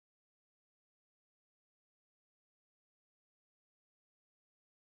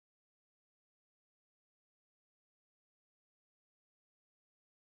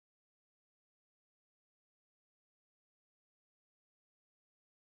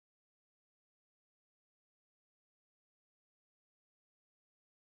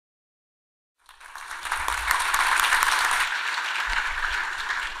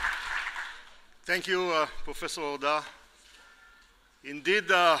Thank you, Professor Oda. Indeed,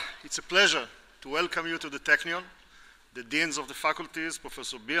 it's a pleasure to welcome you to the Technion, the deans of the faculties,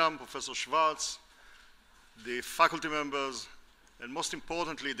 Professor Biam, Professor Schwartz, the faculty members, and most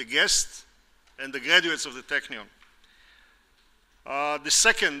importantly, the guests and the graduates of the Technion. The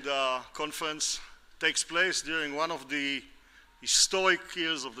second conference takes place during one of the historic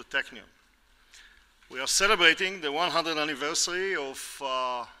years of the Technion. We are celebrating the 100th anniversary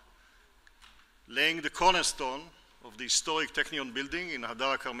of laying the cornerstone of the historic Technion building in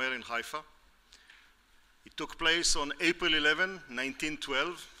Hadar HaKarmel in Haifa. It took place on April 11,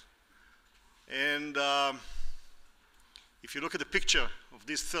 1912. And if you look at the picture of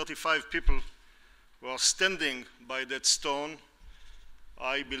these 35 people who are standing by that stone,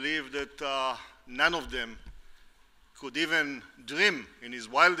 I believe that none of them could even dream, in his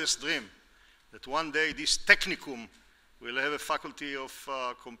wildest dream, that one day this technicum will have a faculty of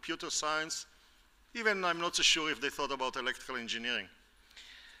computer science. Even I'm not so sure if they thought about electrical engineering,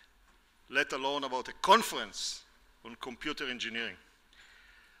 let alone about a conference on computer engineering.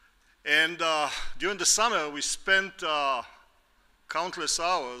 And during the summer, we spent countless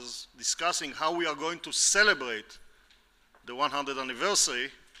hours discussing how we are going to celebrate the 100th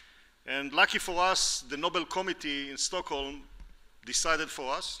anniversary. And lucky for us, the Nobel Committee in Stockholm decided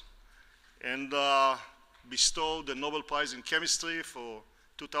for us and bestowed the Nobel Prize in Chemistry for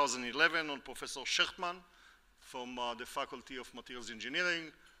 2011 on Professor Shechtman from the Faculty of Materials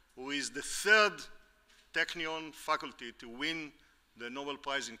Engineering, who is the third Technion faculty to win the Nobel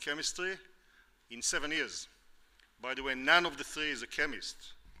Prize in Chemistry in 7 years. By the way, none of the three is a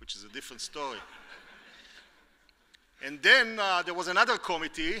chemist, which is a different story. And then there was another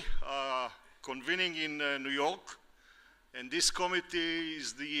committee convening in New York, and this committee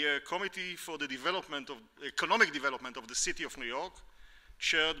is the Committee for the Development of Economic Development of the City of New York,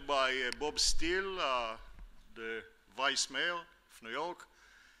 chaired by Bob Steele, the Vice Mayor of New York.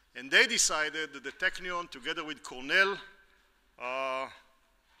 And they decided that the Technion, together with Cornell,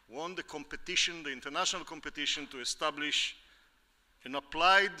 won the competition, the international competition, to establish an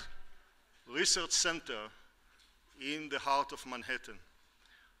applied research center in the heart of Manhattan.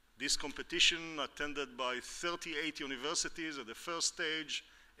 This competition, attended by 38 universities at the first stage,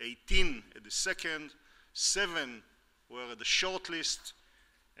 18 at the second, 7 were at the short list,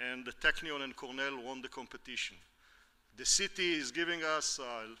 and the Technion and Cornell won the competition. The city is giving us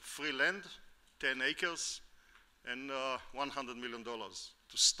free land, 10 acres, and $100 million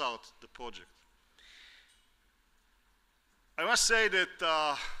to start the project. I must say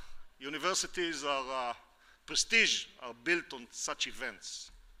that universities are prestige are built on such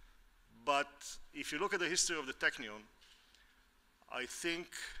events. But if you look at the history of the Technion, I think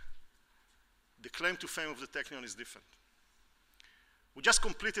the claim to fame of the Technion is different. We just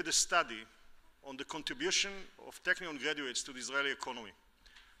completed a study on the contribution of Technion graduates to the Israeli economy.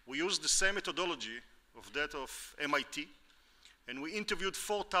 We used the same methodology of that of MIT, and we interviewed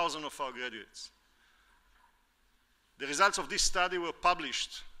 4,000 of our graduates. The results of this study were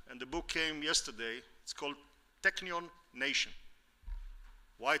published, and the book came yesterday. It's called Technion Nation.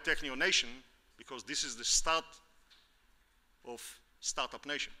 Why Technion Nation? Because this is the start of Startup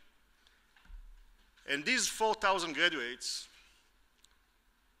Nation. And these 4,000 graduates,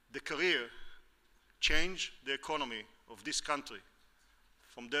 the career changed the economy of this country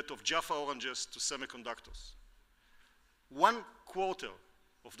from that of Jaffa oranges to semiconductors. 1/4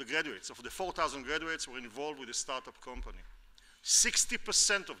 of the graduates, of the 4,000 graduates, were involved with a startup company.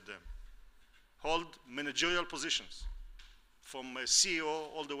 60% of them hold managerial positions, from a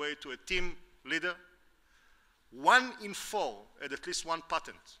CEO all the way to a team leader. 1 in 4 had at least one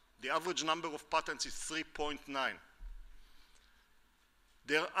patent. The average number of patents is 3.9.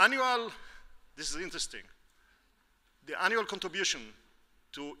 Their annual, this is interesting, the annual contribution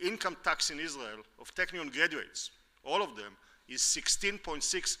to income tax in Israel of Technion graduates, all of them, is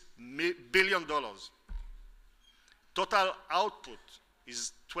 $16.6 billion. Total output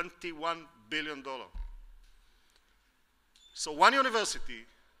is $21 billion. So one university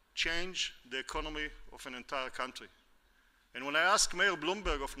changed the economy of an entire country. And when I asked Mayor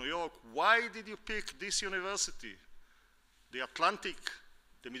Bloomberg of New York, why did you pick this university? The Atlantic,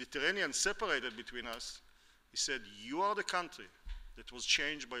 the Mediterranean separated between us. He said, you are the country that was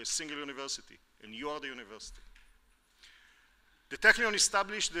changed by a single university, and you are the university. The Technion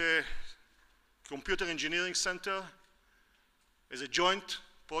established the Computer Engineering Center as a joint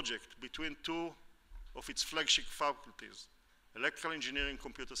project between 2 of its flagship faculties, electrical engineering,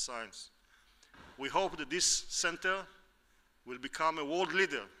 computer science. We hope that this center will become a world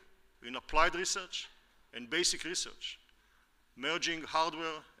leader in applied research and basic research, merging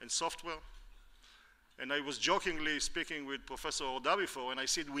hardware and software, And I was jokingly speaking with Professor Orda before, and I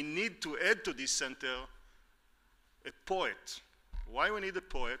said we need to add to this center a poet. Why we need a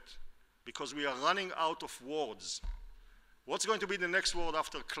poet? Because we are running out of words. What's going to be the next word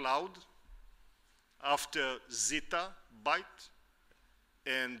after cloud, after zeta, byte,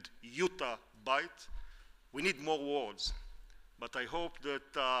 and Utah, byte? We need more words. But I hope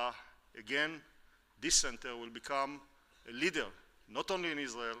that, again, this center will become a leader, not only in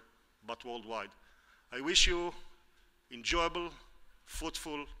Israel, but worldwide. I wish you enjoyable,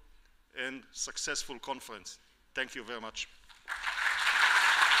 fruitful, and successful conference. Thank you very much.